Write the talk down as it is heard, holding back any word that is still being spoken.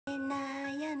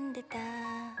んでた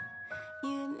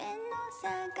夢の探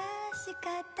し方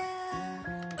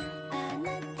あな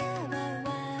たはわ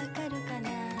かるかな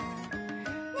ね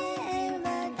え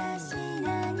私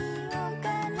何を叶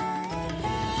えた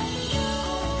い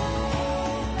答え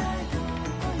はど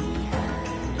こにある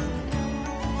の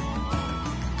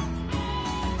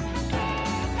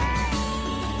一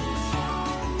緒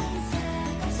に探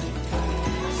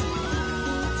して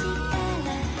一から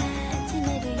始め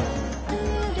るよくる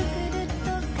くると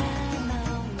構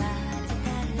を混ぜ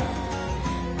たら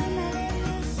生まれる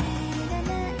知らな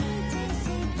い知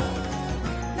識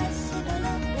真っ白の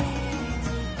ページ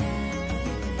がくって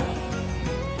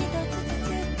一つず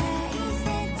つ大切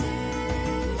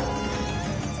の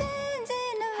全然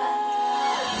の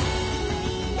紡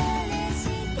いだレシ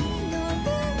ピの部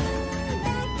分だ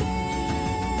け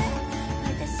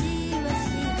私は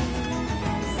知る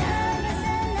探さ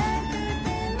なくて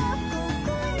もこ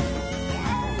こに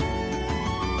ある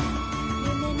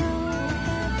夢の形夢を歌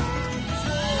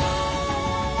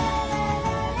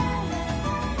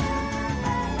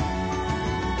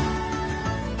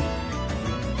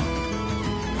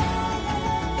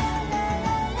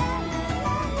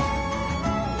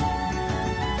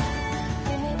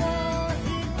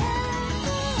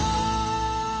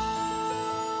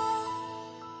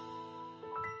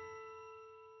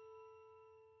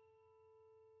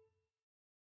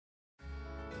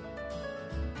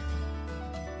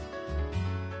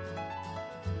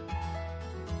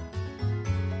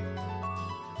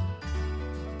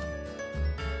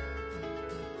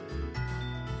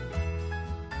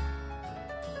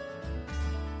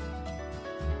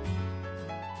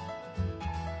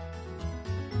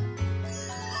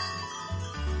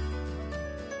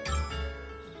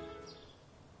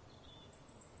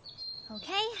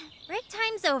Okay, break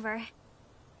time's over.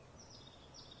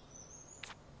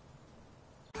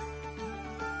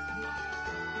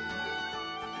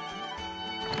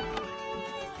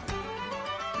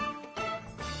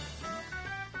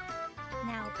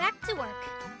 Now back to work.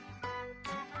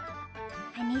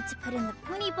 I need to put in the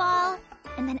puni ball,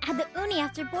 and then add the uni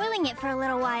after boiling it for a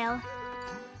little while.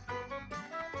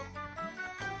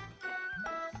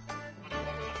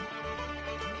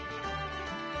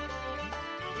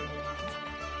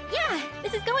 Yeah,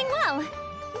 this is going well.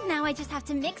 Now I just have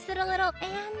to mix it a little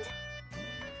and...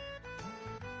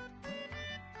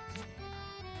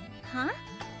 Huh?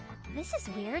 This is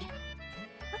weird.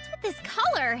 What's with this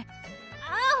color?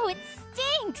 Oh, it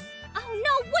stinks! Oh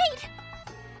no, wait!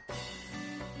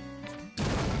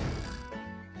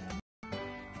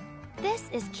 This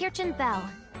is Kirchen Bell,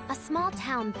 a small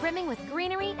town brimming with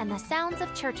greenery and the sounds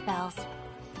of church bells.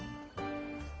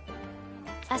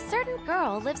 A certain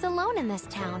girl lives alone in this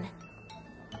town.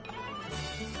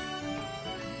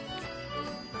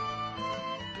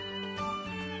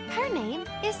 Her name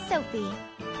is Sophie.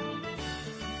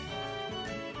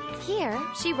 Here,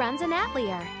 she runs an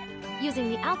atelier, using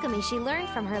the alchemy she learned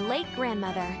from her late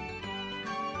grandmother.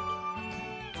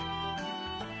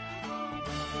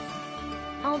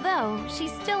 Although, she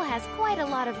still has quite a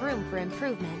lot of room for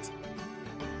improvement.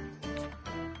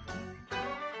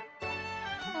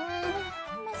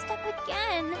 Messed up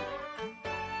again.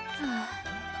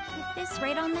 At this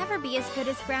rate, I'll never be as good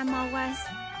as Grandma was.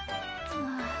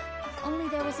 If only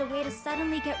there was a way to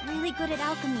suddenly get really good at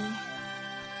alchemy.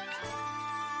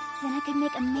 Then I could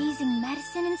make amazing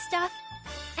medicine and stuff,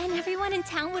 and everyone in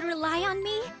town would rely on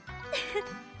me.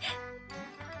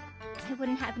 I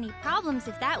wouldn't have any problems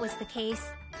if that was the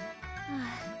case.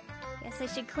 Guess I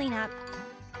should clean up.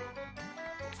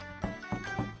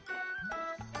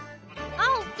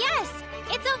 Oh, yes!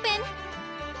 It's open!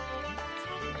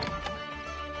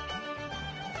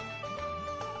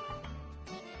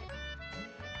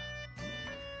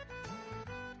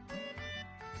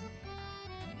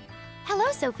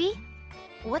 Hello, Sophie.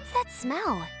 What's that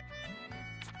smell?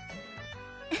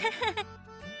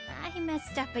 I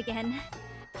messed up again.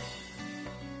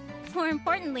 More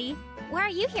importantly, why are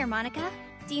you here, Monica?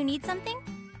 Do you need something?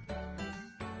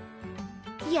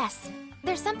 Yes,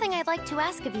 there's something I'd like to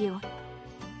ask of you.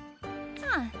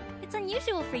 Huh, it's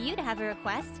unusual for you to have a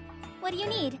request. What do you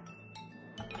need?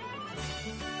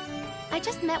 I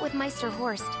just met with Meister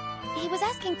Horst. He was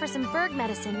asking for some Berg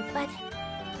medicine, but...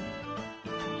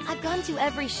 I've gone to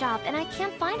every shop and I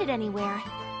can't find it anywhere.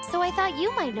 So I thought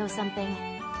you might know something.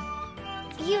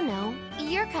 You know,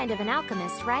 you're kind of an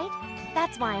alchemist, right?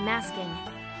 That's why I'm asking.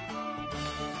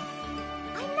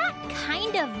 I'm not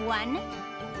kind of one.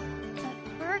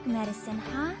 But Berg medicine,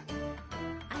 huh?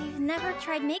 I've never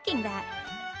tried making that.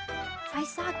 I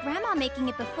saw Grandma making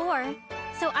it before,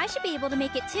 so I should be able to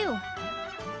make it too.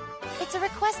 It's a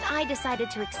request I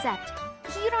decided to accept.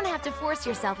 You don't have to force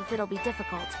yourself if it'll be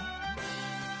difficult.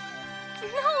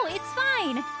 No, it's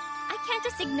fine. I can't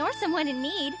just ignore someone in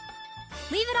need.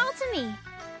 Leave it all to me.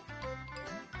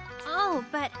 Oh,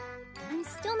 but I'm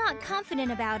still not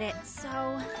confident about it, so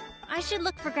I should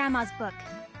look for Grandma's book.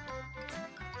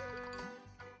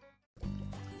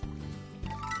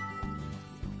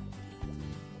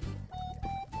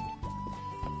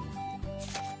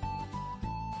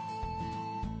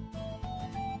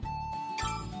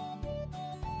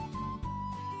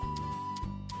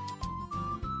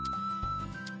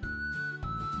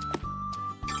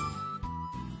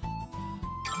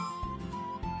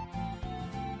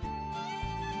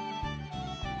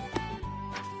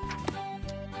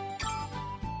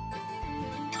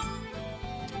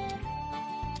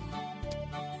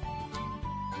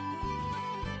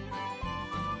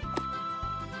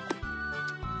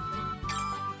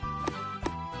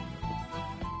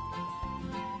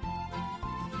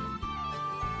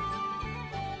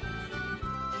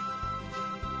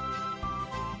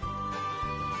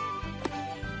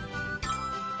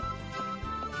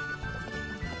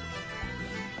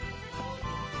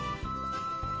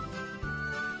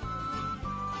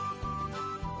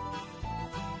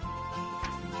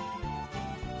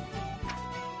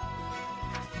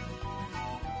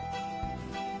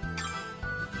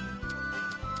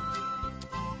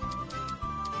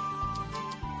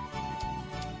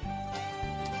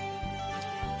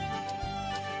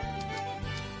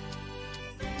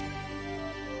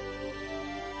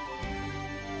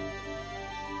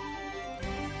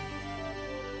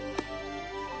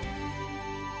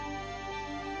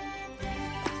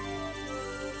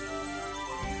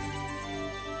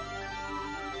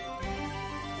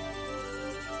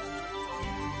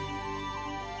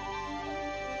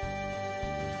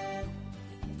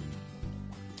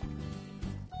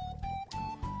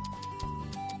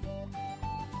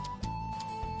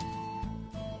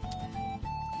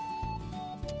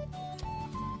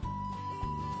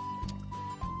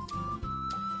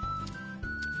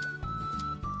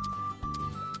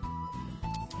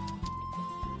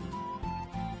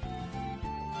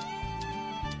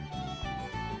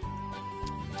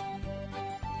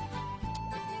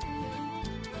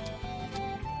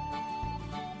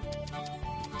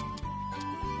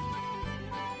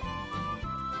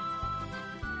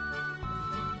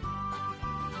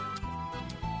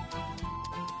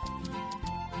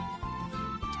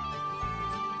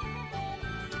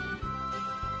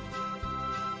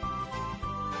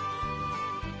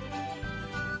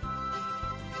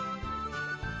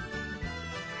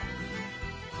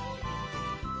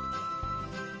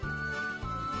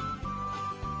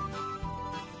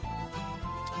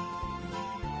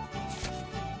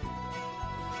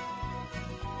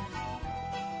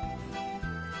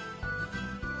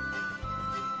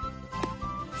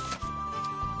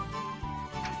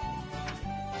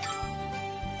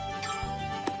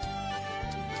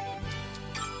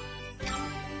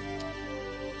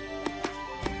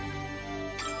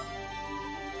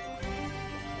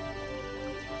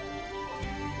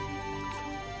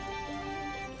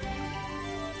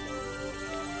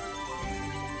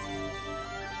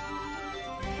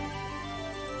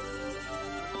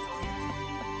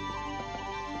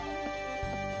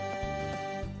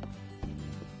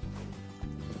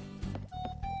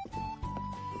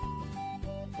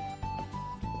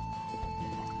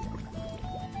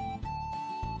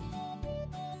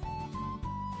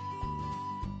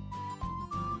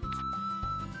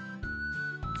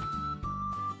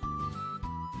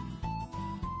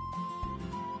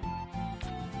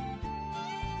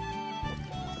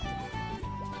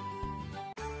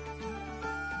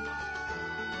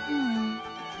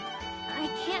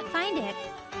 Find it.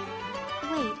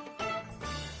 Wait,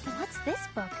 what's this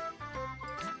book?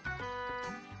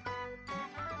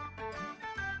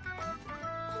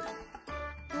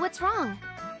 What's wrong?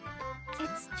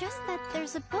 It's just that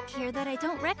there's a book here that I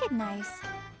don't recognize.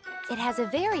 It has a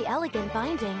very elegant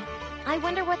binding. I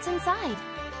wonder what's inside.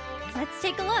 Let's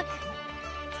take a look.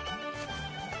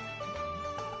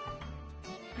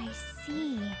 I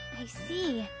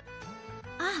see.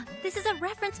 Ah, this is a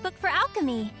reference book for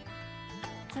alchemy.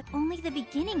 But only the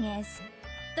beginning is.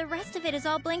 The rest of it is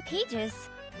all blank pages.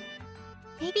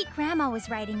 Maybe Grandma was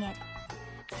writing it.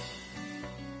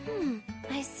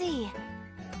 I see.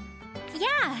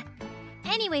 Yeah!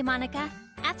 Anyway, Monica,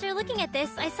 after looking at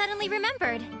this, I suddenly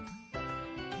remembered.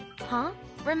 Huh?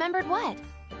 Remembered what?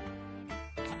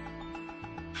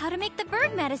 How to make the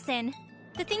bird medicine.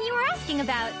 The thing you were asking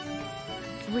about.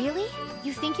 Really?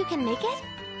 You think you can make it?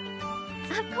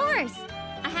 Of course!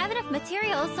 I have enough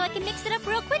materials so I can mix it up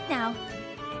real quick now.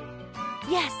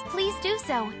 Yes, please do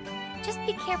so. Just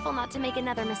be careful not to make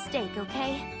another mistake,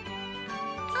 okay?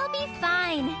 I'll be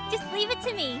fine. Just leave it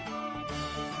to me.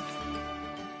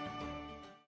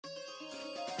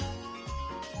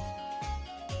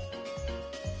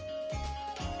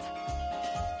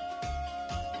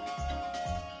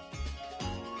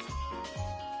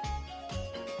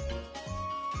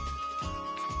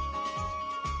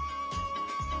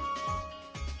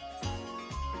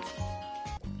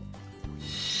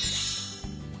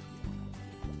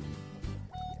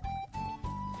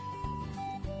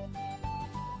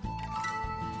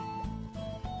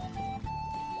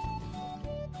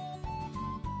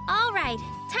 All right,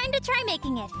 time to try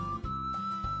making it.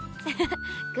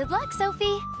 Good luck,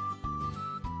 Sophie.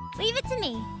 Leave it to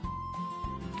me.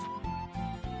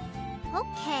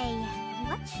 Okay,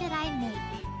 what should I make?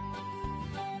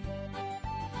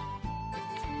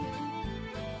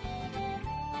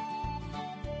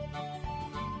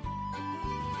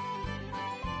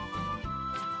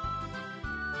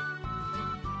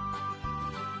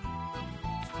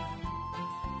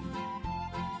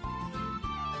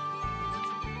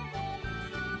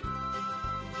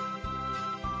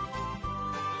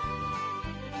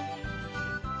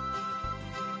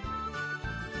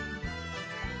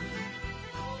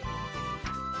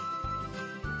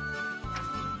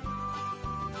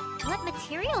 What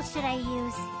material should I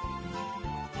use?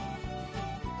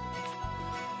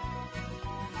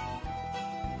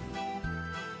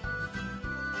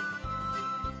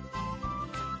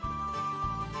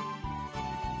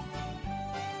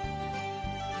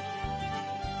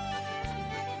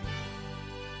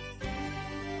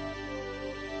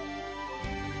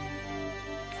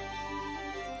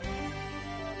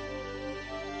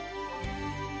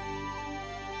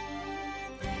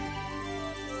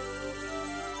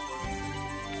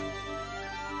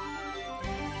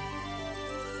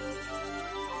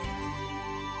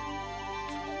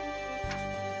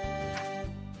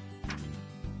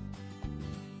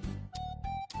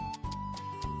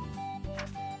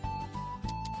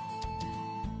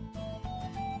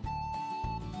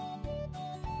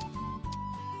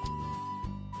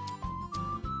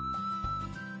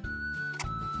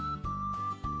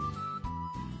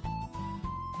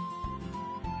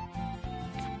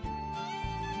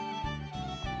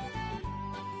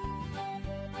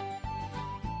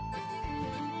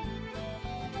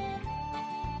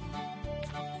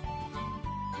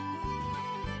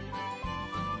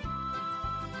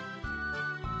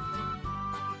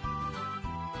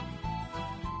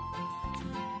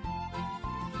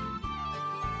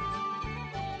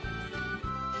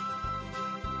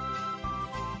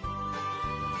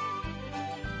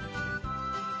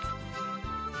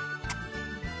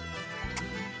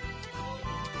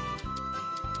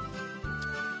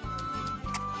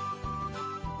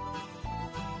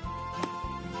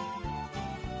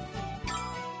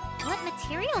 What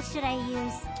material should I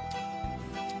use?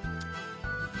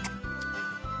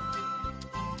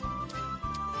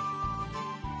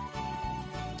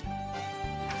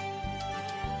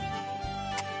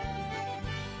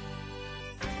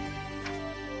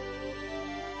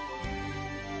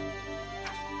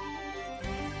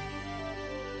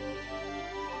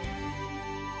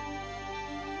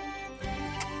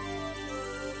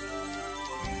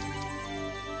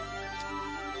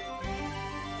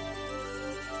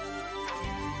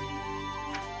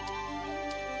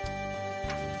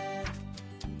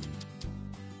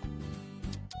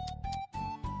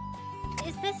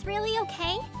 Is this really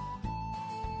okay?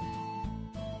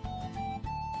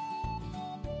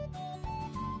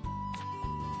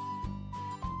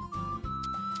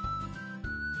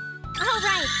 All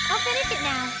right, I'll finish it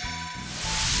now.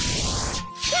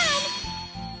 Done!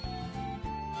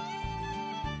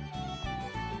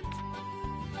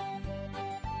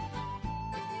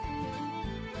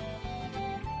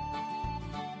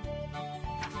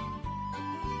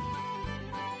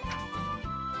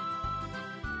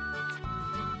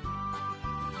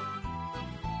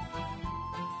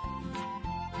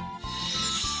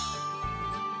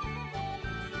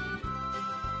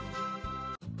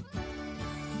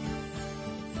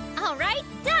 All right,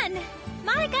 done!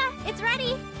 Monica, it's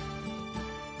ready!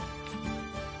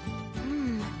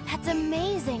 That's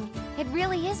amazing. It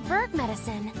really is bird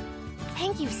medicine.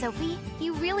 Thank you, Sophie.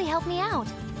 You really helped me out.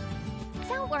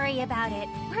 Don't worry about it.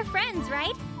 We're friends,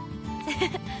 right?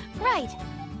 Right.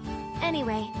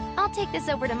 Anyway, I'll take this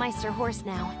over to Meister Horst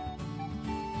now.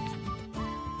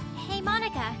 Hey,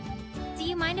 Monica. Do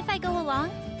you mind if I go along?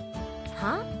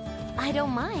 Huh? I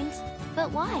don't mind.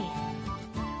 But why?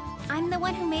 I'm the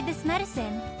one who made this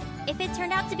medicine. If it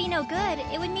turned out to be no good,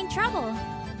 it would mean trouble.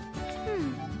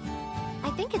 I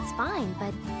think it's fine,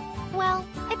 but Well,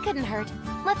 it couldn't hurt.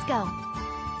 Let's go.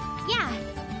 Yeah.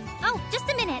 Oh, just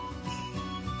a minute.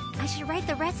 I should write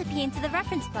the recipe into the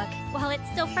reference book while it's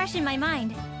still fresh in my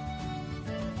mind.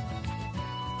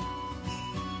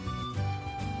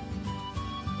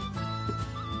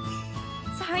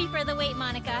 Sorry for the wait,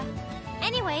 Monica.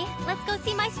 Anyway, let's go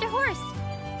see Meister Horst.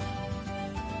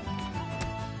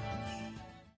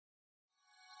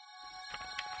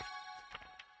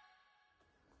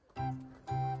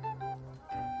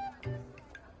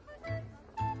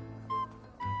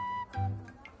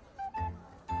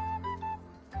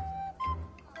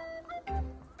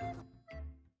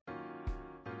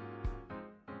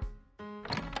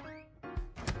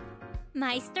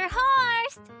 Meister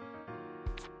Horst!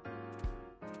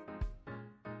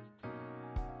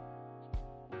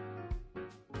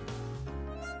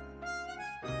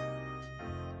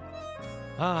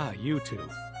 Ah, you two.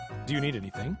 Do you need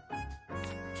anything?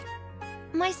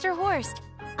 Meister Horst,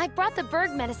 I brought the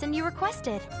Berg medicine you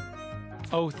requested.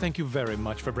 Oh, thank you very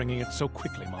much for bringing it so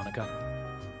quickly, Monica.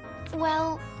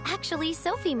 Well, actually,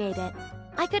 Sophie made it.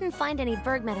 I couldn't find any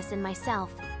Berg medicine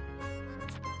myself.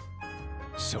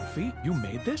 Sophie, you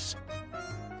made this?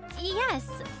 Yes,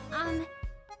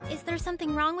 is there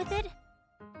something wrong with it?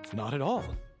 Not at all.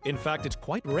 In fact, it's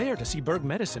quite rare to see Berg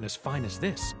medicine as fine as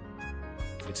this.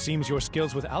 It seems your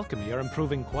skills with alchemy are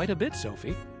improving quite a bit,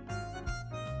 Sophie.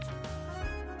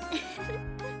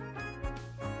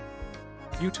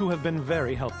 You two have been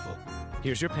very helpful.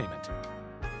 Here's your payment.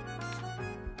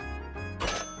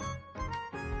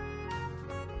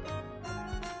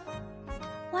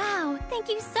 Wow, thank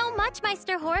you so much,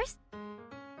 Meister Horst.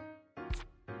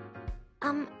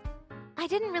 I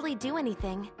didn't really do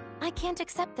anything. I can't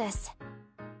accept this.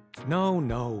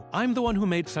 No. I'm the one who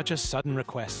made such a sudden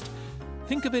request.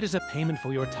 Think of it as a payment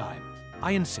for your time.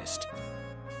 I insist.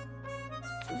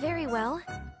 Very well.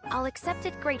 I'll accept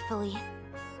it gratefully.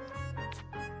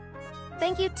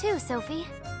 Thank you too, Sophie.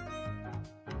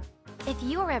 If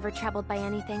you're ever troubled by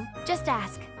anything, just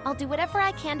ask. I'll do whatever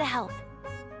I can to help.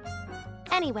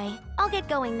 Anyway, I'll get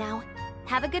going now.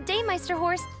 Have a good day, Meister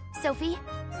Horst. Sophie?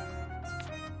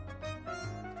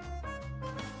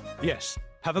 Yes,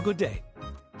 have a good day.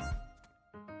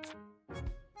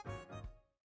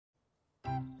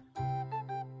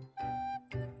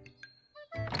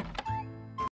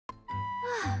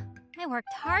 I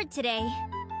worked hard today.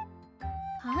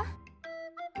 Huh?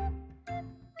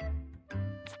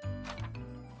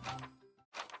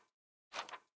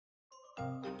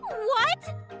 What?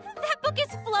 That book is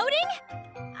floating?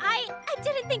 I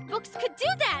didn't think books could do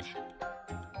that!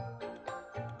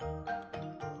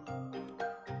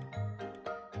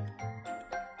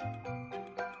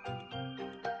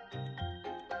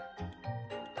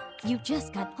 You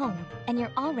just got home, and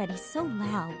you're already so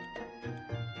loud.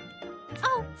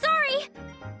 Oh, sorry!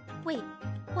 Wait,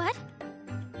 what?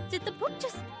 Did the book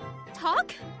just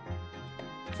talk?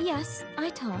 Yes, I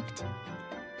talked.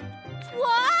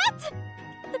 What?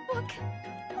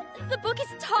 The book is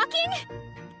talking?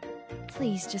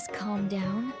 Please just calm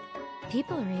down.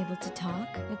 People are able to talk.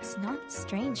 It's not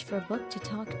strange for a book to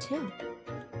talk too.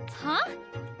 Huh?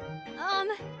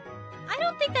 I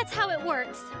don't think that's how it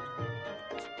works.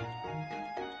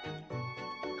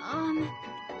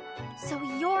 So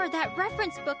you're that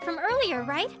reference book from earlier,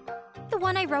 right? The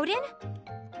one I wrote in?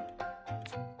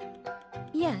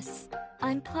 Yes,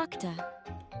 I'm Plachta.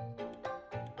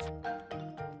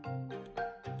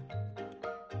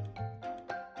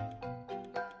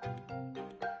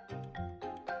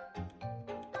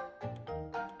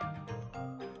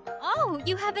 Oh,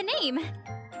 you have a name.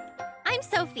 I'm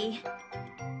Sophie.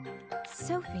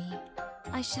 Sophie.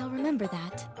 I shall remember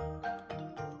that.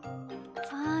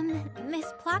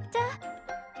 Miss Plachta?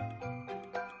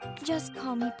 Just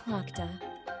call me Plachta.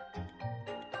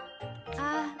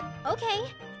 Okay.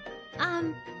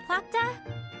 Plachta?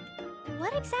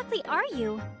 What exactly are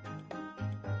you?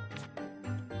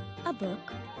 A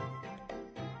book.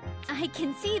 I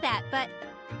can see that, but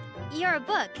you're a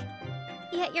book.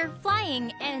 Yet you're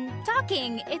flying and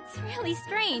talking. It's really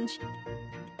strange.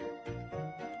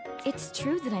 It's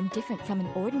true that I'm different from an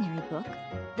ordinary book.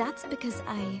 That's because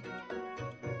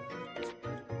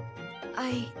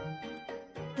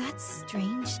That's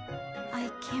strange.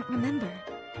 I can't remember.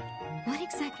 What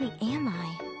exactly am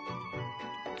I?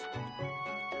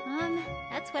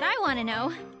 That's what I want to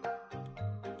know.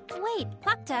 Wait,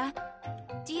 Plachta,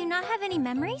 do you not have any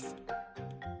memories?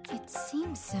 It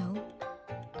seems so.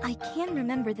 I can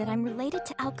remember that I'm related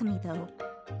to alchemy, though.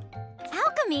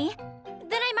 Alchemy?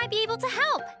 Then I might be able to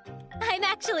help. I'm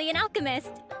actually an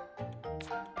alchemist.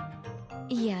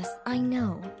 Yes, I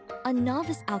know. A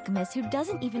novice alchemist who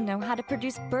doesn't even know how to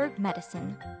produce Berg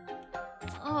medicine.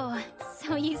 Oh,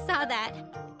 so you saw that.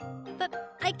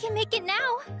 But I can make it now.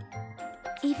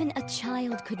 Even a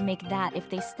child could make that if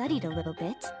they studied a little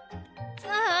bit.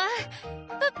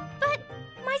 But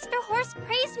Meister Horst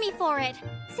praised me for it,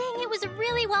 saying it was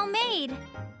really well made.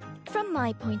 From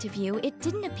my point of view, it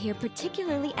didn't appear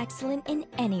particularly excellent in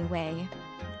any way.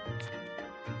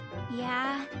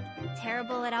 Yeah,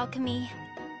 terrible at alchemy.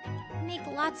 I make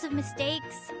lots of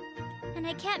mistakes, and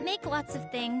I can't make lots of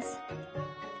things.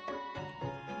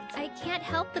 I can't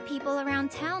help the people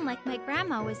around town like my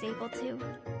grandma was able to.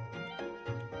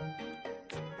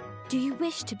 Do you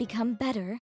wish to become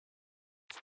better?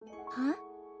 Huh?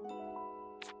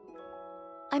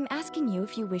 I'm asking you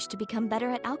if you wish to become better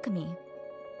at alchemy.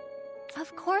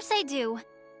 Of course I do.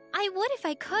 I would if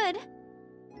I could.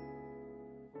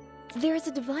 There is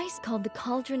a device called the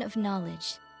Cauldron of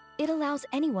Knowledge. It allows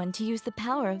anyone to use the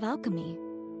power of alchemy.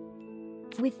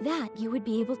 With that, you would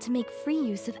be able to make free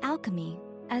use of alchemy,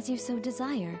 as you so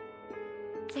desire.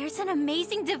 There's an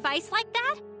amazing device like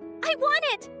that? I want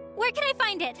it! Where can I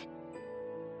find it?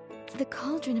 The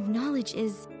Cauldron of Knowledge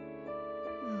is...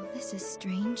 Oh, this is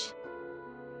strange.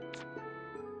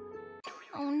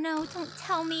 Oh no, don't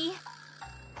tell me.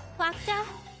 Plachta,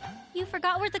 you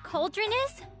forgot where the cauldron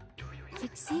is?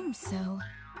 It seems so.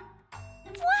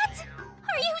 What?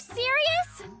 Are you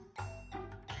serious?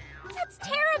 That's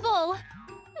terrible!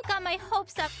 You got my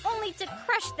hopes up only to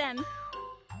crush them.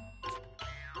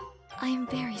 I am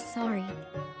very sorry,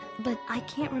 but I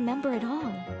can't remember it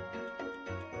all.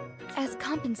 As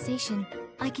compensation,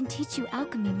 I can teach you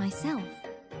alchemy myself.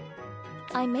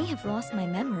 I may have lost my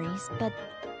memories, but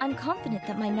I'm confident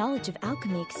that my knowledge of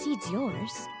alchemy exceeds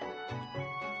yours.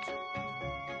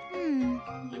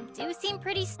 You do seem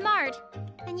pretty smart,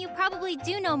 and you probably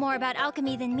do know more about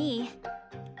alchemy than me.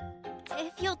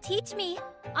 If you'll teach me,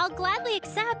 I'll gladly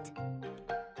accept.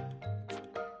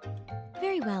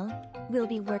 Very well. We'll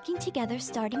be working together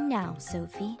starting now,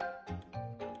 Sophie.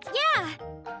 Yeah!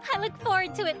 I look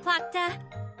forward to it, Plachta.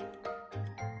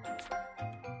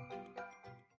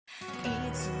 い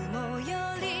つもよ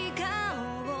り顔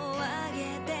を上げ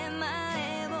て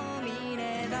前を見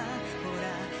ればほら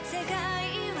世界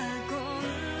はこ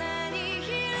んなに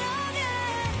広が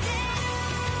って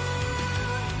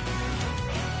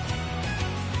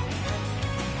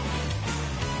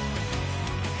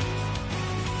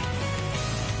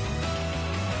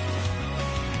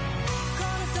こ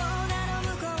の空の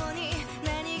向こうに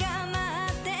何が待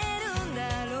ってるんだ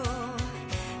ろう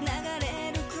流れ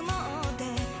る雲で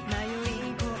迷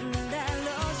い込んだ路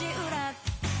地裏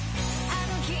あ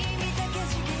の日見た景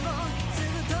色をずっ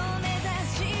と目指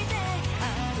して歩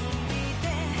いて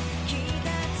きた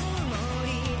つもり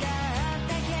だっ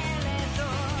たけれど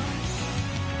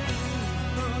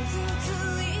一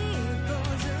歩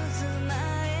ずつ前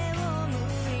を向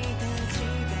いて近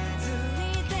づ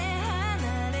いて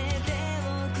離れて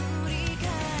を繰り返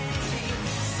し少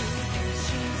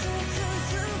し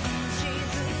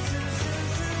ずつ進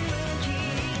むきっ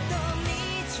と道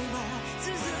は続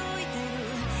いてる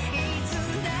いつ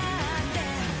だって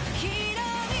広い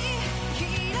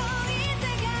世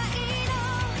界の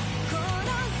この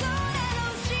空の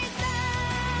下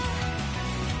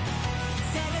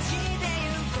探してゆ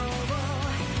こう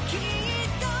きっ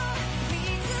と見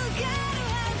つかる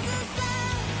はずさ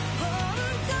本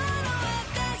当の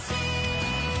私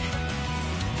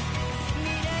未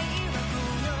来はこ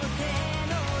の手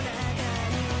の中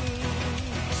に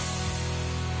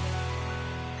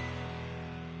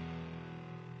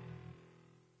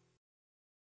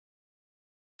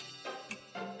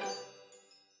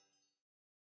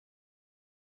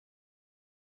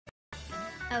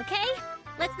Okay,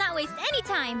 let's not waste any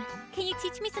time. Can you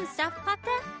teach me some stuff,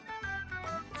 Plachta?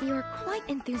 You're quite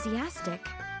enthusiastic.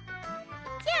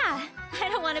 Yeah, I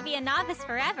don't want to be a novice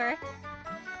forever.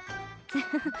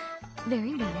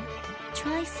 Very well.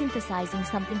 Try synthesizing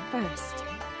something first.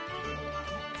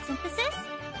 Synthesis?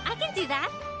 I can do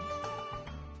that.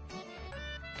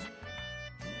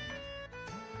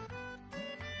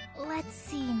 Let's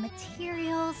see,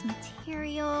 materials.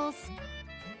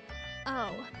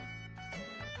 Oh,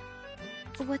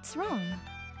 What's wrong?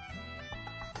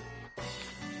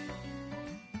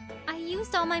 I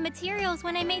used all my materials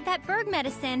when I made that bird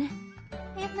medicine.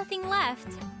 I have nothing left.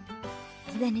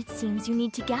 Then it seems you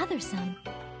need to gather some.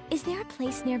 Is there a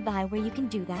place nearby where you can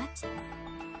do that?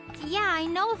 Yeah, I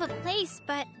know of a place,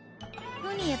 but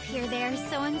Uni appeared there,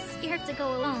 so I'm scared to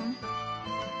go alone.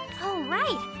 Oh,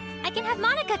 right! I can have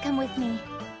Monica come with me.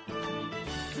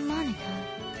 Monica.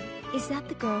 Is that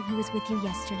the girl who was with you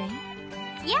yesterday?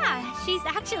 Yeah, she's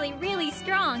actually really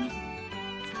strong.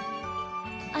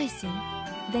 I see.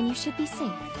 Then you should be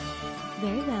safe.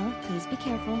 Very well, please be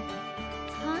careful.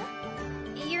 Huh?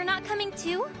 You're not coming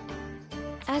too?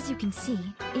 As you can see,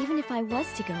 even if I was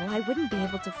to go, I wouldn't be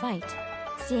able to fight,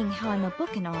 seeing how I'm a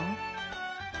book and all.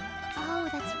 Oh,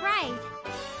 that's right.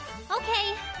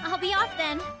 Okay, I'll be off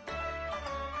then.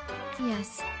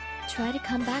 Yes, try to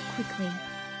come back quickly.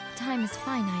 Time is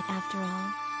finite after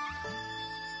all.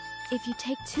 If you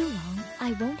take too long,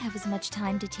 I won't have as much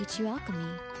time to teach you alchemy.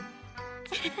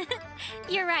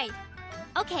 You're right.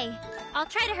 Okay, I'll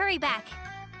try to hurry back.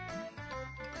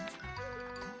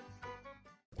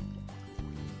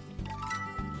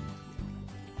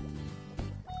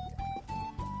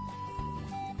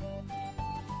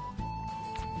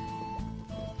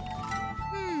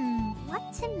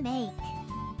 What to make?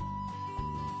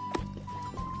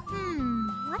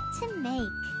 What to make?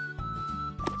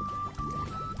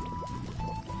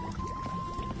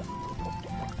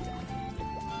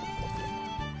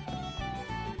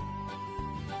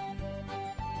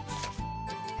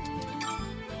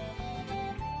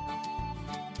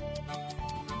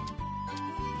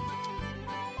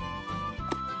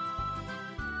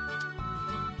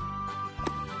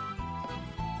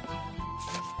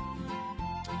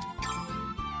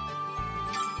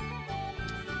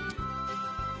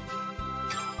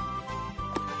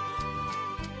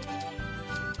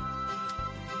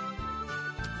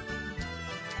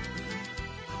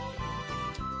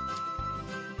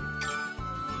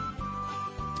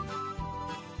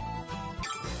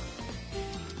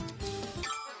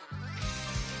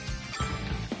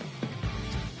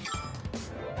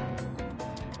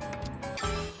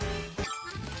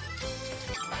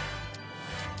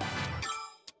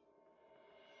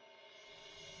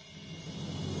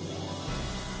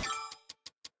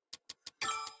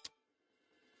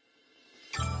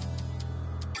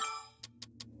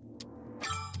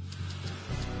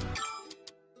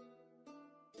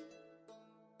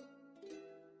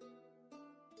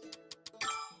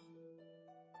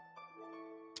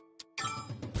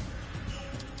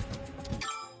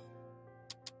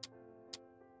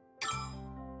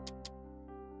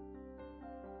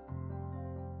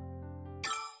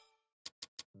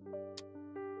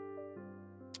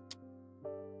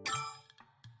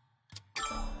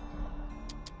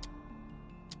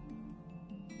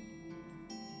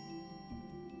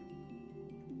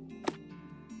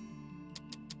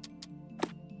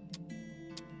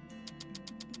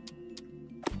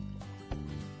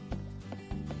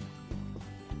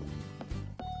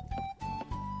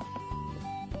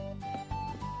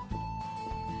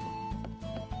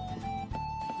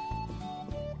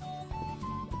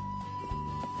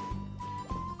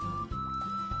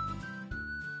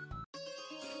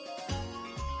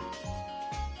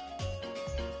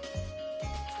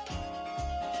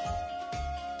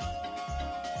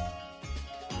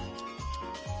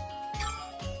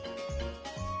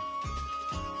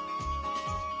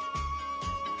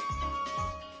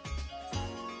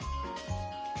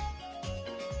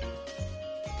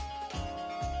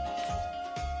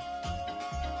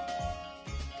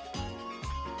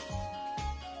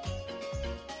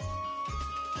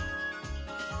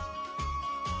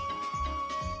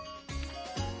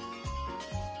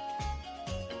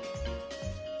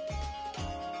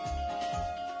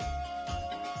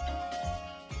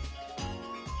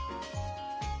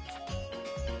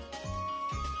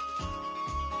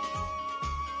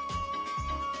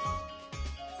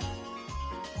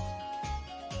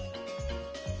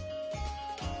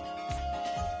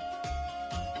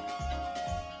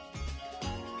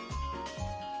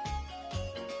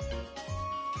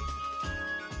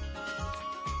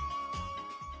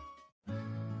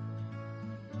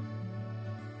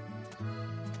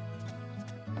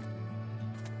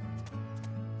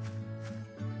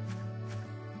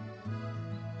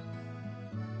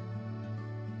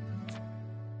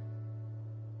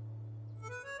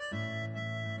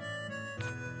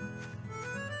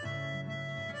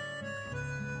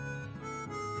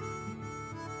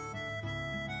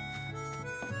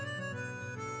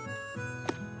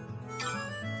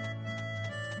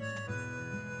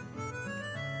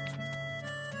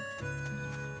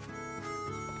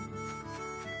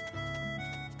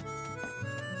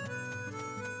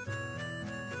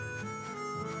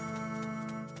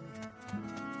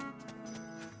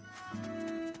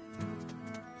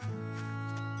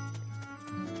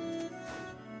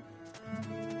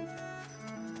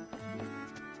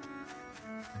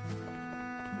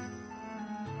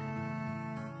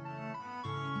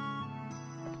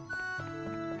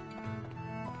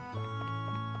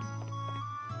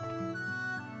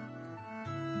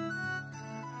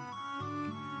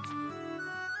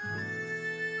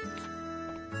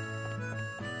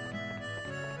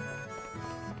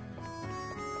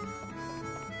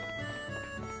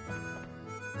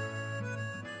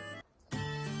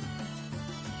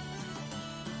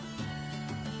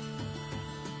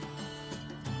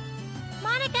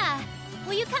 Monica!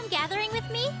 Will you come gathering with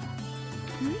me?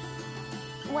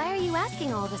 Why are you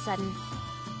asking all of a sudden?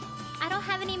 I don't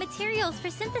have any materials for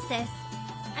synthesis.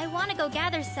 I want to go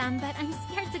gather some, but I'm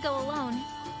scared to go alone.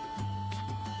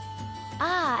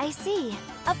 Ah, I see.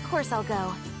 Of course I'll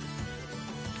go.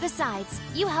 Besides,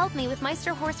 you helped me with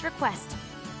Meister Horst's request.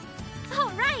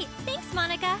 Oh, right! Thanks,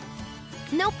 Monica!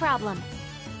 No problem.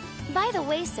 By the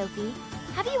way, Sophie,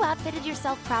 have you outfitted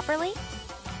yourself properly?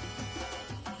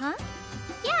 Huh?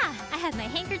 Yeah, I have my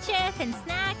handkerchief and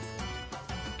snacks.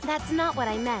 That's not what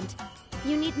I meant.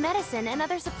 You need medicine and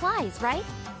other supplies, right?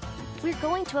 We're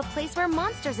going to a place where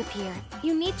monsters appear.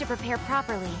 You need to prepare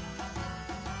properly.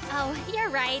 Oh, you're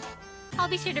right. I'll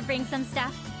be sure to bring some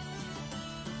stuff.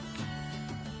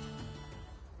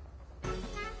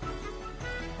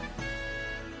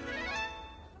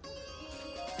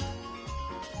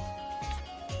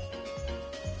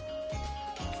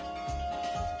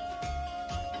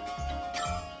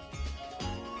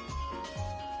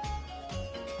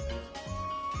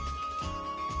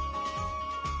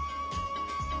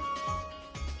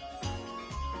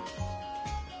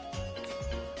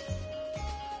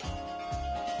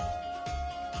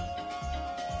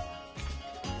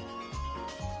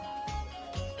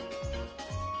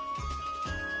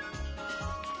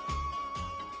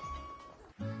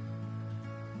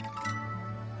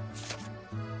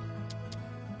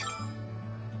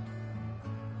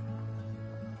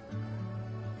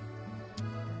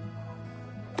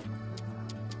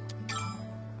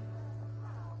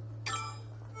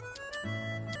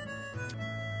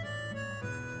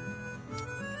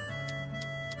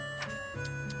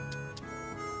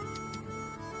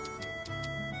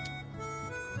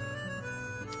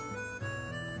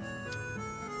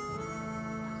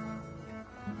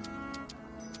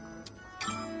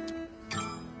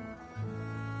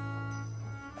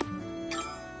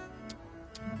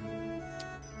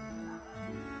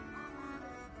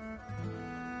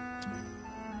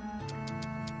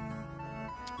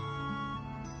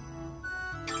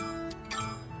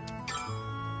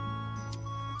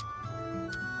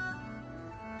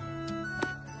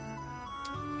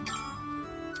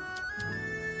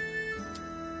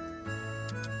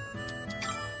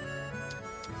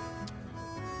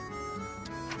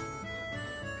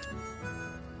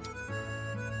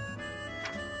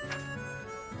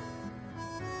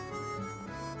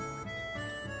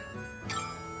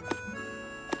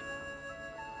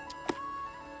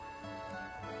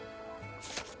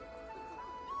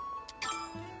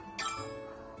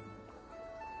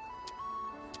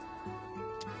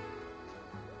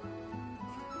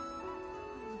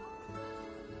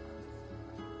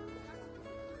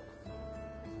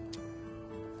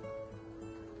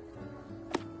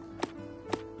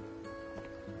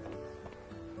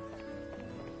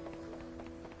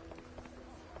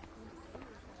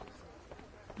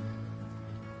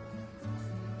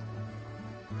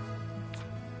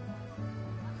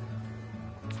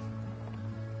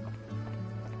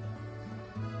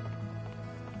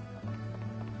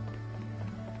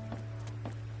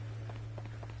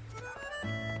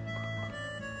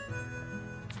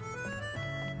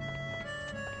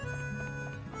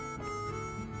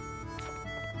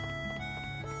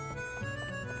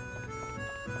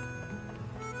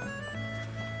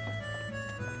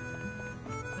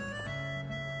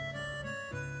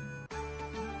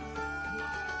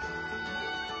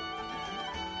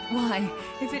 Why,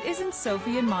 if it isn't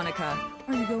Sophie and Monica,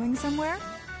 are you going somewhere?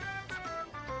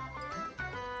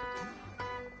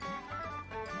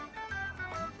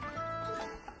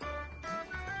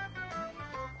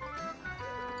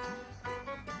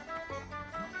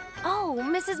 Oh,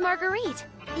 Mrs. Marguerite.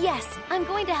 Yes, I'm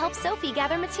going to help Sophie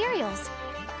gather materials.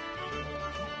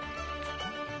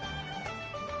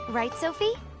 Right,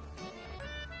 Sophie?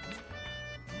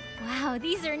 Wow,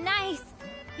 these are nice!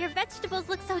 Your vegetables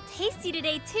look so tasty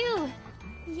today, too!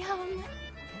 Yum!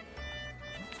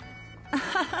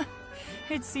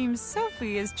 It seems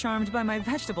Sophie is charmed by my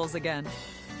vegetables again.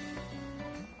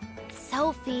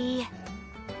 Sophie.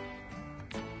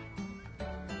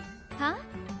 Huh?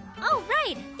 Oh,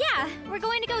 right! Yeah! We're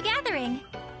going to go gathering!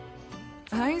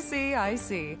 I see, I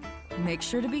see. Make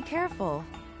sure to be careful.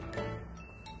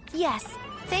 Yes,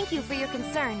 thank you for your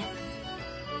concern.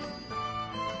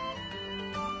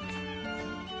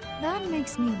 That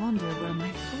makes me wonder where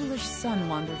my foolish son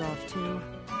wandered off to.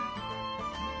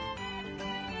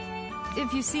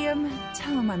 If you see him,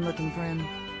 tell him I'm looking for him.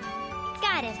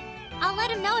 Got it. I'll let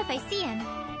him know if I see him.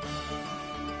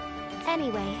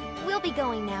 Anyway, we'll be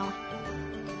going now.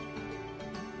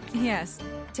 Yes,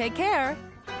 take care.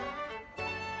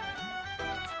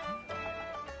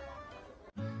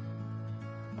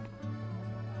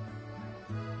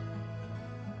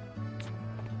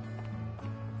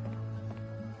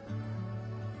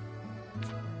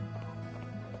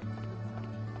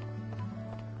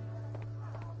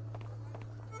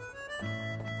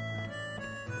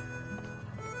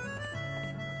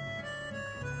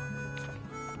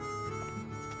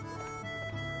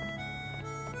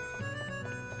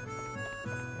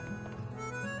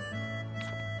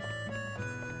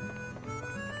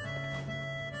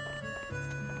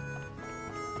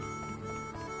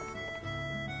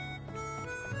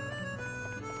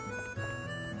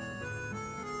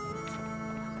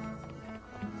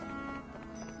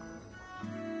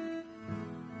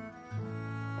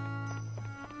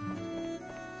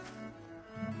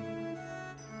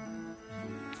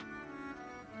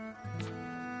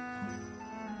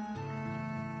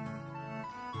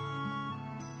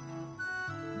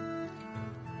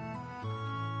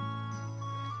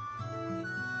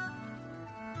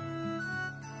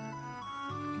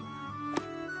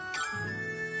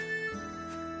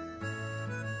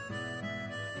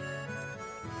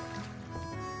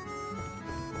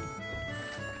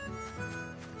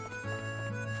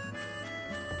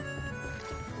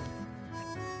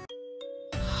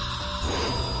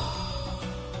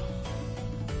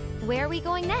 Where are we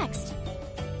going next?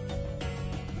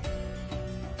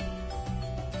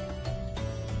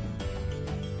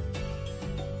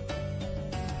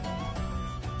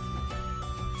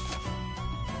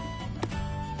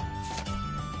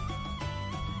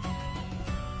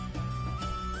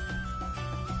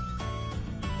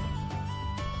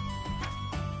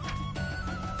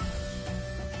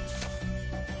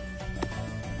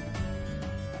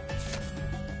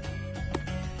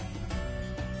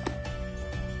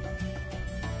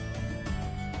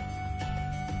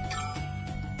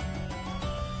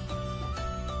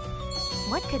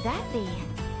 What could that be?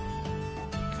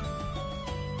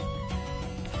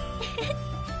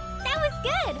 That was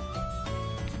good!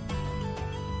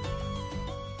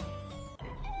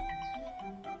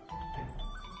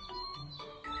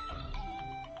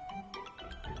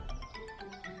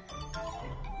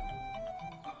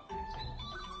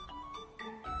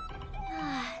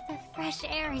 The fresh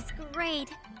air is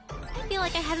great. I feel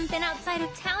like I haven't been outside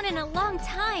of town in a long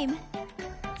time.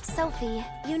 Sophie,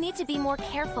 you need to be more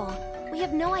careful. We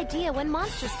have no idea when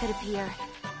monsters could appear.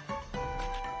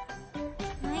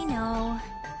 I know.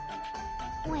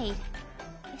 Wait,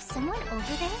 is someone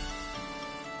over there?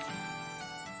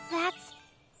 That's...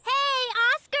 Hey,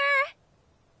 Oscar!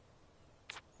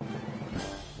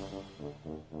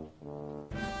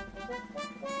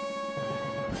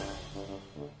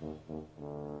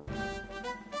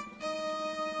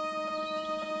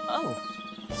 Oh,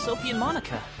 Sophie and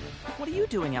Monica. What are you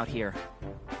doing out here?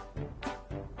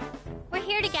 We're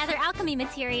here to gather alchemy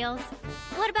materials.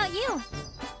 What about you?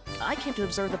 I came to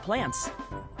observe the plants.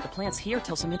 The plants here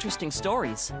tell some interesting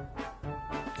stories.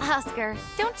 Oscar,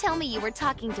 don't tell me you were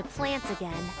talking to plants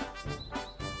again.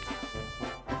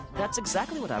 That's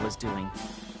exactly what I was doing.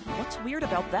 What's weird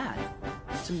about that?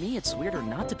 To me, it's weirder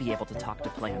not to be able to talk to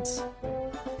plants.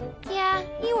 Yeah,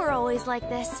 you were always like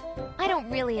this. I don't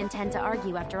really intend to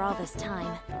argue after all this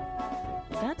time.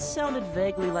 That sounded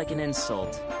vaguely like an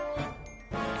insult.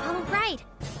 Oh, right.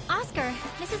 Oscar,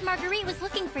 Mrs. Marguerite was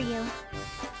looking for you.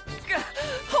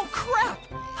 Oh, crap!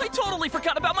 I totally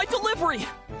forgot about my delivery!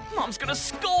 Mom's gonna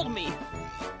scold me!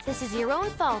 This is your own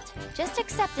fault. Just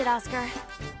accept it, Oscar.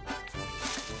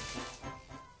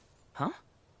 Huh?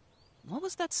 What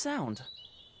was that sound?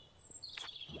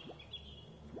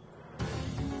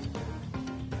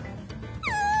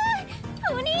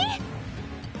 Uni?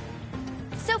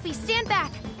 Sophie, stand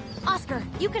back! Oscar,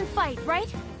 you can fight, right?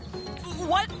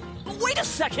 What? Wait a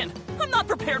second! I'm not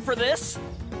prepared for this!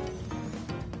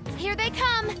 Here they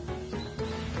come!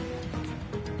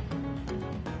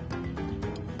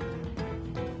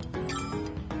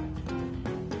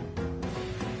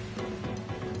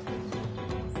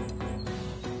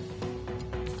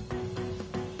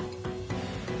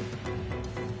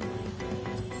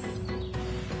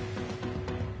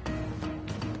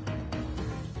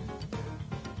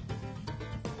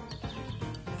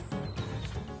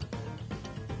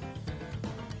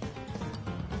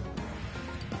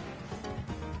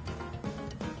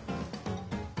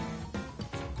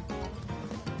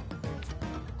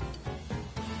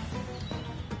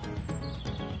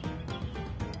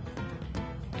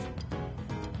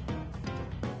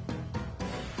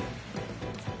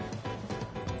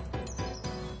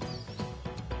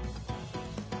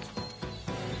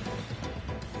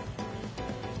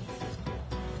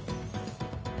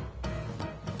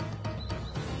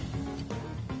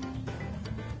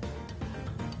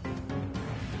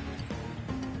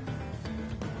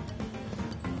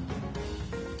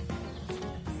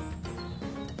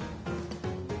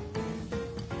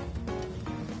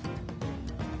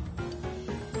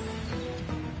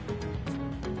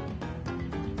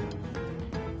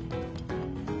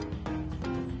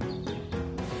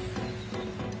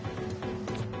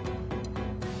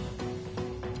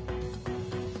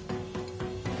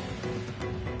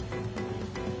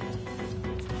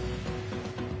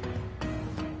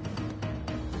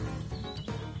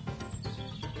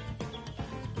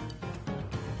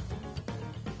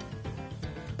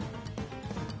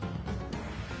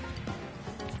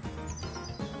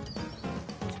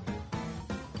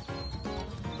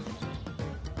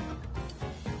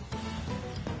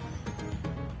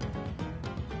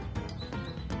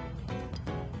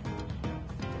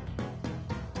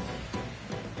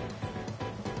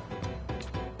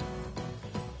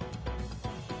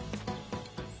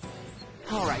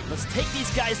 Alright, let's take these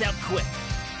guys out quick.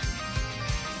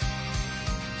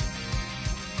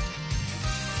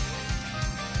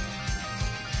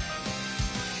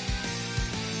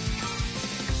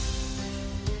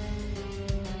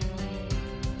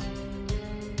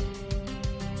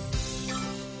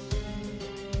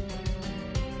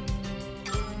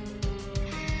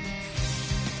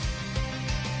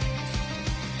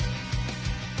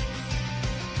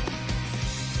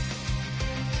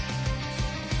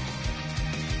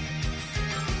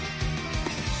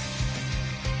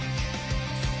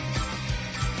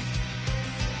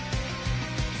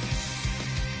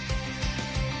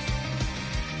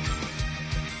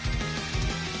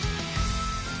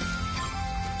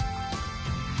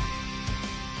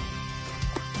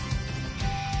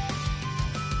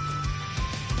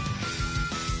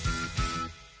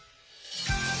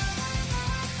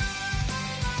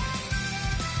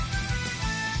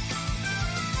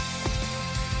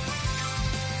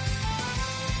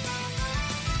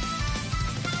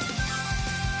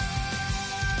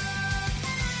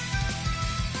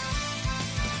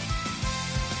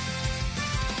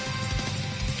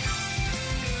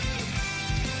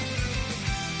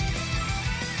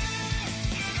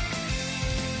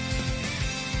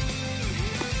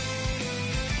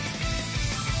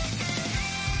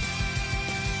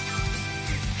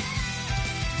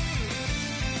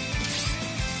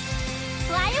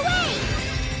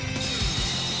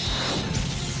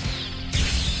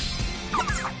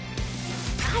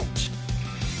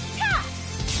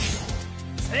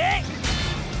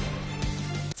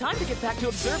 back to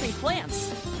observing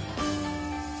plants.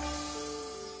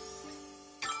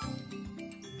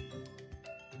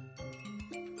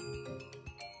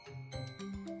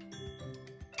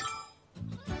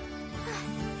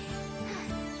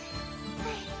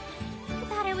 I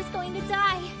thought I was going to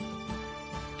die.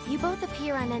 You both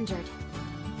appear uninjured.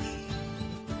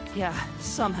 Yeah,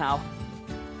 somehow.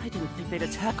 I didn't think they'd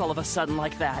attack all of a sudden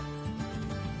like that.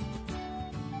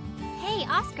 Hey,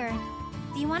 Oscar.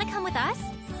 Do you want to come with us?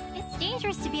 It's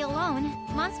dangerous to be alone.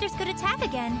 Monsters could attack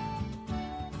again.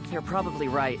 You're probably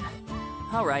right.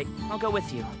 Alright, I'll go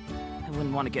with you. I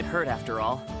wouldn't want to get hurt after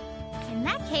all. In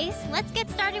that case, let's get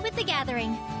started with the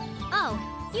gathering. Oh,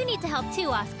 you need to help too,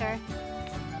 Oscar.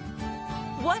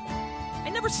 What? I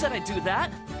never said I'd do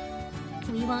that.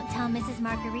 We won't tell Mrs.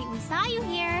 Marguerite we saw you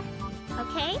here,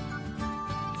 okay?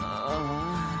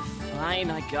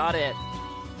 Fine, I got it.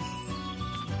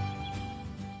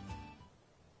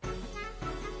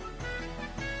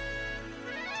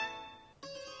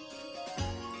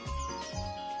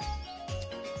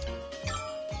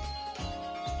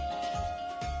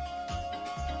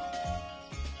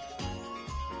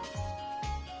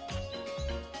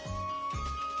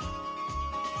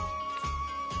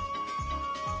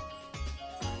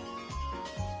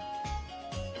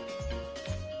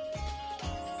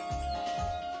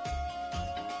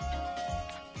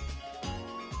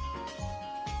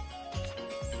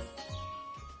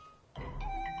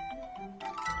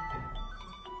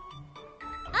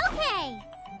 Okay!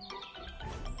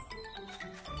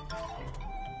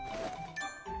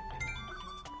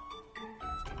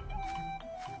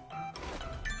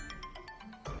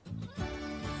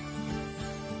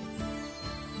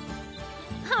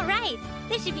 Alright,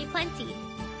 this should be plenty.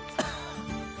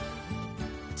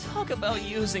 Talk about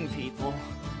using people.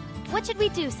 What should we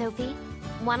do, Sophie?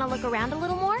 Wanna look around a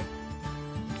little more?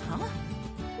 Huh?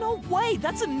 No way,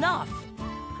 that's enough!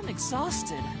 I'm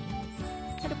exhausted.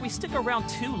 And if we stick around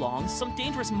too long, some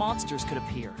dangerous monsters could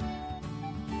appear.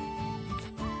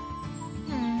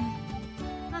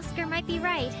 Oscar might be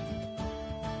right.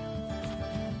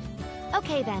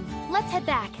 Okay then, let's head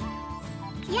back.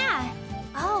 Yeah!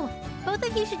 Oh, both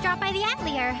of you should drop by the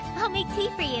Atelier. I'll make tea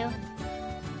for you.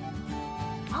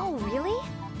 Oh, really?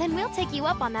 Then we'll take you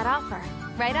up on that offer.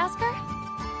 Right, Oscar?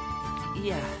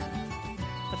 Yeah.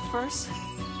 But first,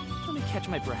 let me catch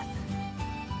my breath.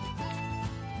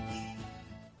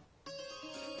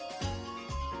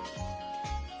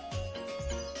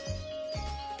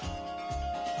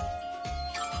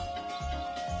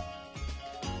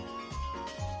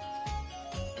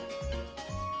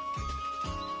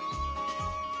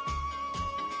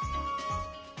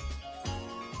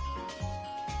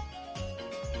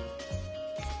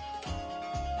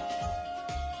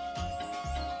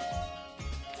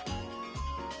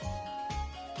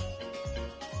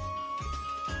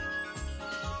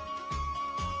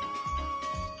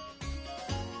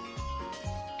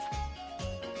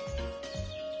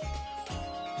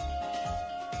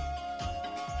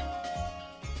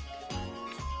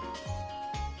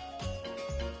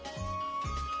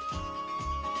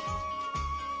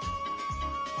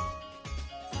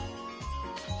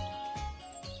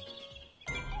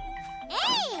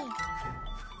 Hey!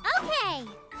 Okay!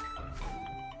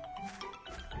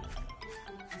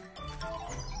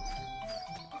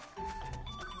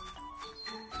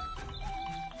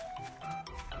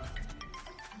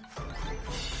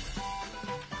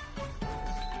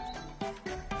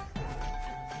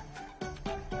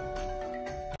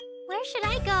 Where should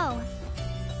I go?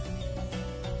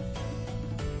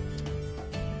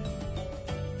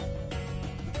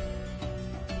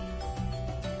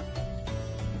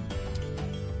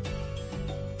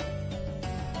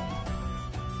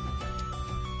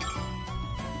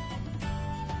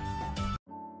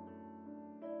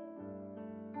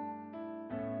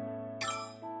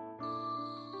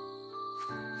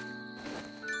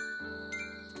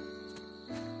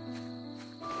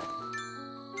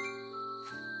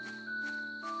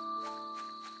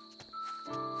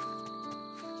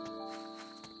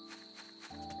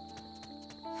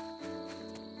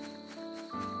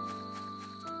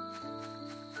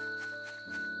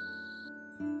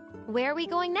 Where are we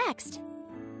going next?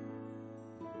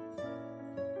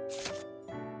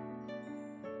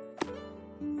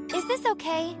 Is this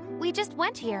okay? We just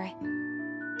went here.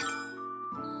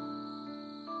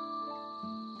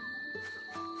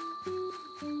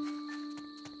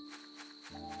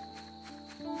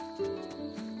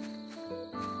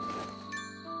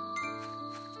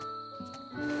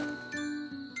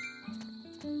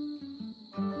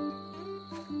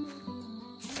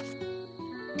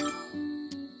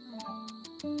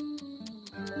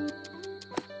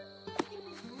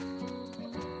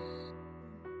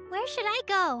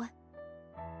 go.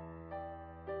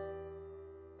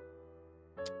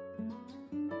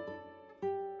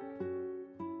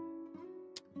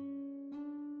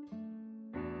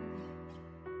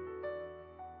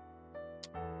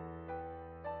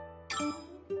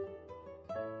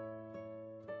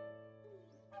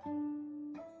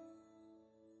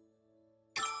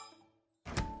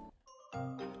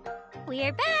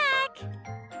 We're back!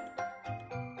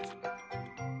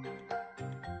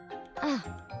 Ah,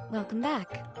 welcome back.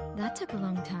 That took a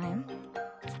long time.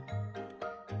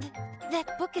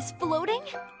 That book is floating?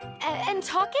 And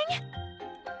talking?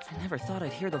 I never thought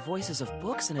I'd hear the voices of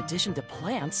books in addition to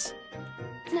plants.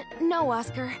 No,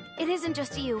 Oscar. It isn't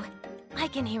just you. I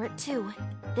can hear it too.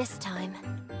 This time.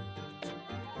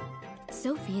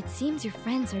 Sophie, it seems your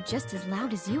friends are just as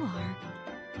loud as you are.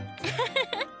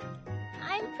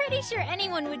 I'm pretty sure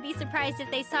anyone would be surprised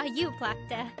if they saw you,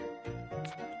 Plachta.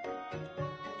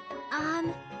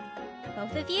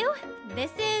 Both of you?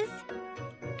 This is...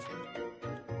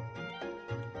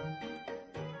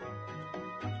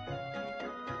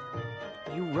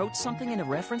 You wrote something in a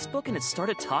reference book and it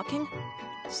started talking?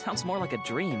 Sounds more like a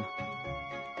dream.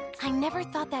 I never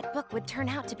thought that book would turn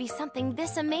out to be something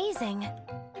this amazing.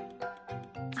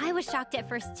 I was shocked at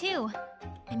first, too.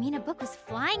 I mean, a book was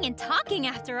flying and talking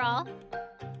after all.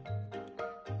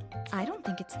 I don't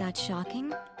think it's that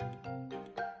shocking.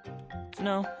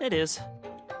 No, it is.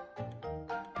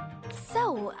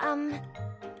 So,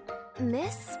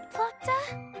 Miss Plachta?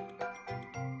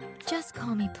 Just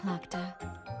call me Plachta.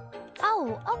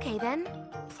 Oh, okay then.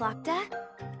 Plachta?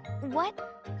 What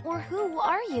or who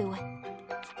are you?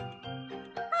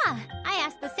 Ah, I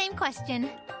asked the same question.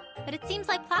 But it seems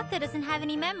like Plachta doesn't have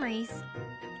any memories.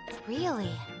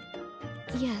 Really?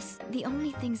 Yes, the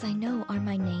only things I know are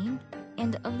my name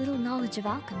and a little knowledge of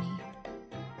alchemy.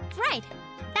 Right.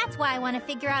 That's why I want to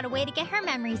figure out a way to get her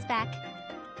memories back.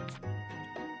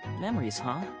 Memories,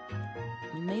 huh?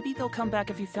 Maybe they'll come back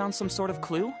if you found some sort of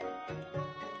clue?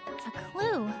 A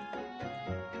clue?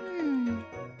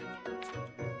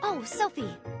 Oh,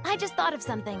 Sophie, I just thought of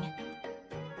something.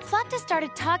 Plachta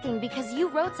started talking because you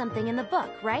wrote something in the book,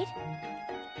 right?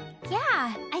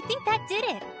 Yeah, I think that did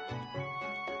it.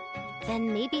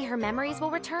 Then maybe her memories will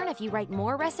return if you write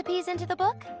more recipes into the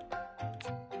book?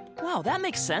 Wow, that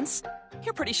makes sense.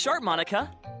 You're pretty sharp, Monica.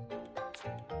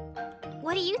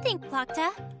 What do you think,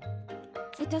 Plachta?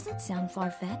 It doesn't sound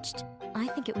far-fetched. I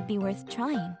think it would be worth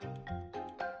trying.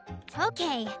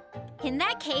 Okay. In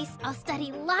that case, I'll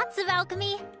study lots of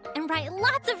alchemy and write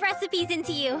lots of recipes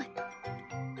into you.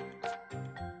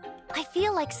 I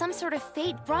feel like some sort of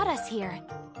fate brought us here.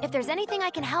 If there's anything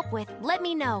I can help with, let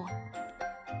me know.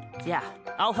 Yeah,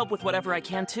 I'll help with whatever I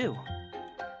can too.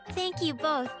 Thank you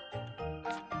both.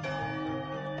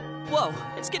 Whoa,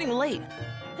 it's getting late.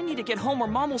 I need to get home or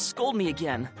Mom will scold me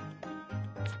again.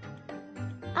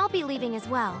 I'll be leaving as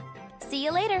well. See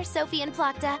you later, Sophie and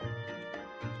Plachta.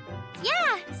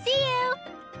 Yeah, see you!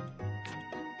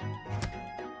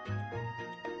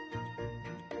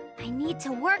 I need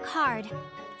to work hard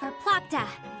for Plachta.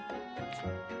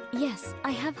 Yes,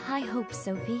 I have high hopes,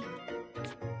 Sophie.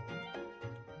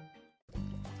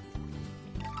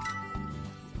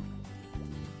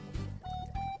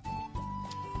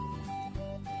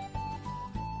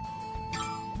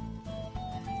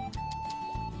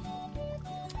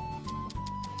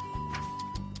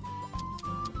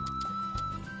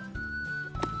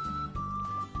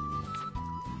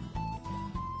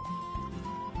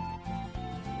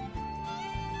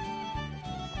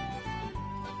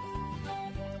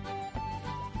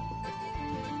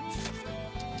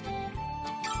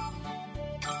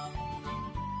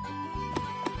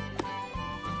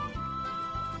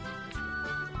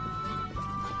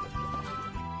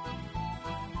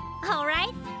 All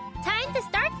right, time to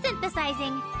start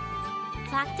synthesizing.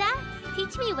 Plachta,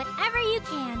 teach me whatever you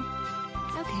can.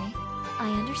 Okay, I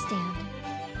understand.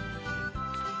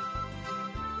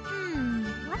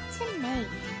 What to make?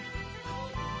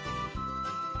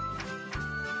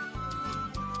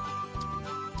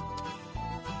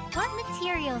 What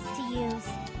materials to use?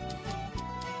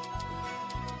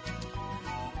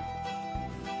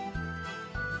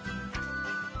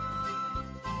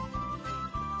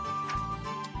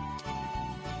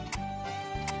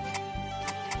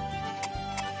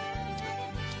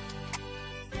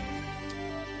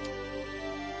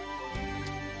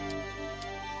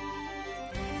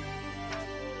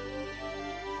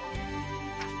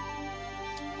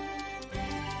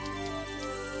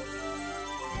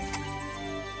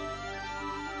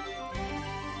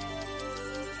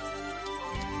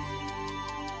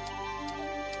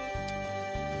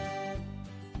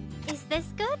 Is this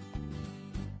good?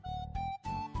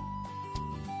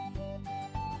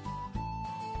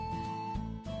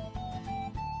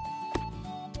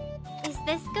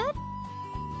 this good?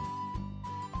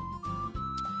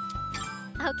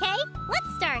 Okay,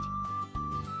 let's start.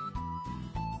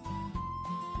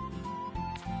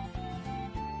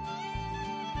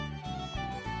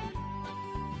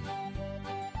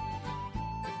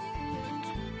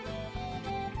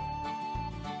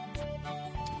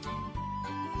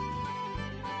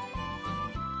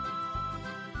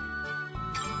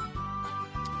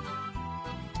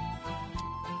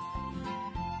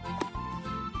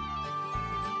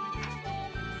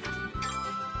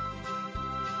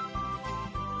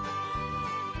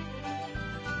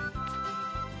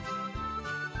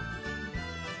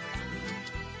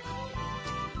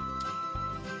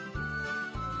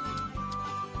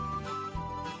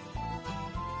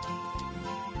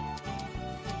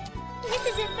 This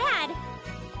isn't bad.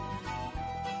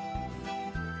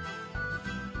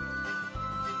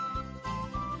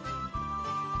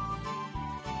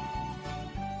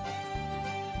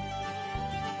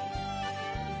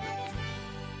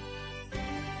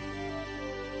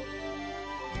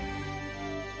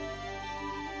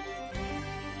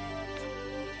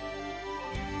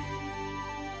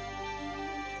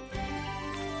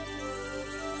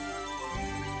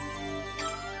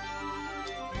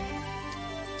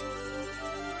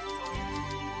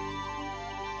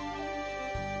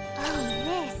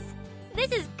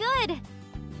 This is good!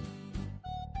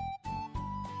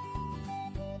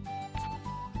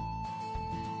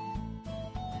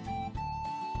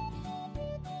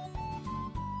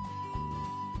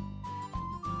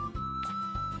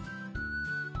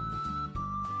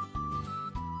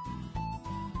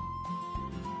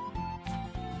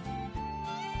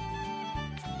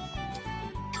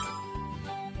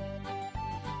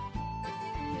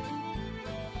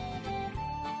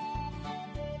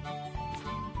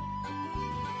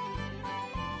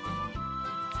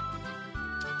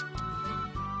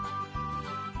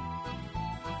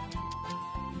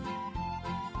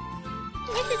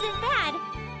 This isn't bad.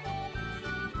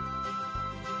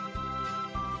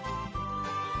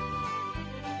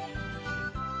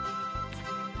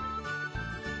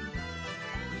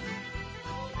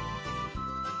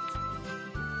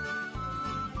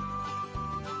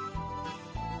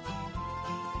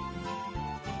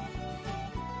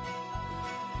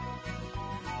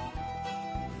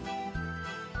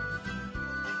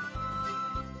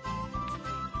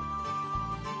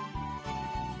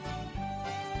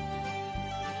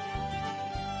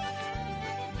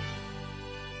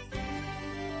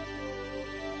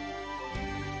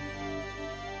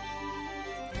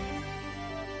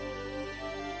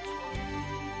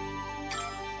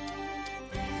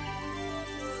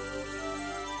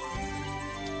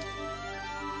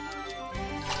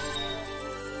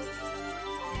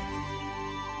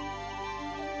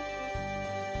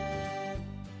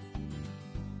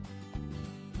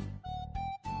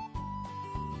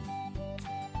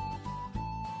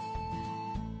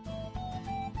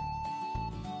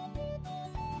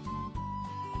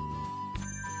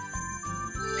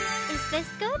 Is this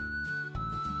good?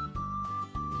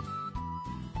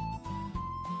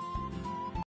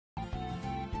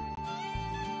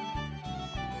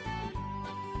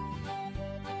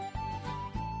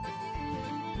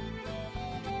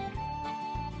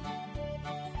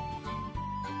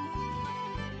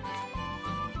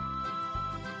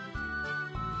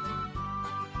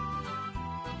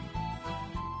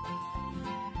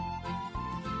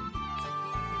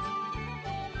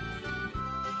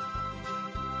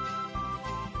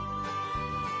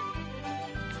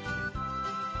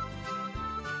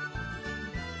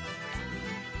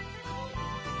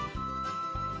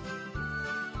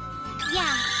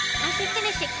 Yeah, I should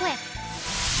finish it quick.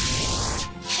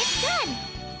 It's done!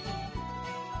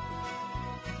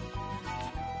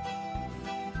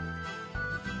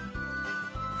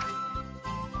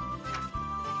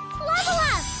 Level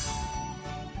up!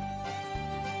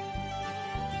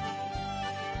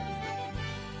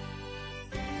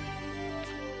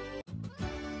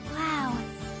 Wow,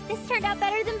 this turned out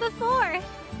better than before.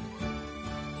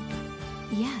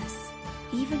 Yes,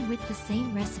 even with the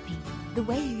same recipe, the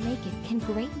way you make it can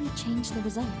greatly change the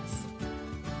results.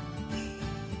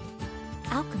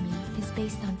 Alchemy is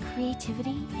based on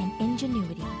creativity and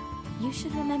ingenuity. You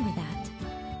should remember that.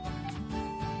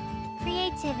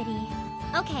 Creativity.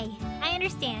 Okay, I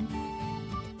understand.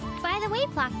 By the way,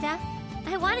 Plachta,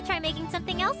 I want to try making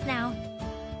something else now.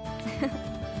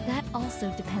 That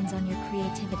also depends on your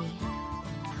creativity.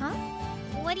 Huh?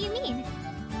 What do you mean?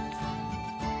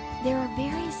 There are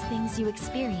various things you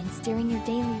experience during your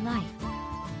daily life.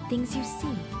 Things you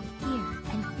see, hear,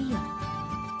 and feel.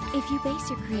 If you base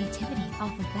your creativity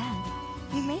off of that,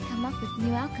 you may come up with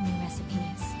new alchemy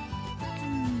recipes.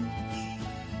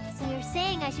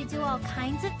 saying I should do all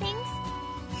kinds of things?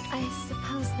 I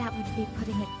suppose that would be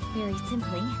putting it very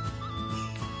simply.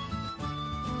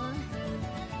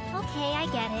 Okay, I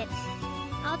get it.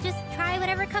 I'll just try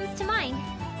whatever comes to mind.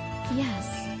 Yes,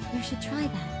 you should try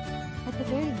that. At the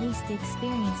very least, the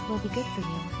experience will be good for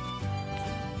you.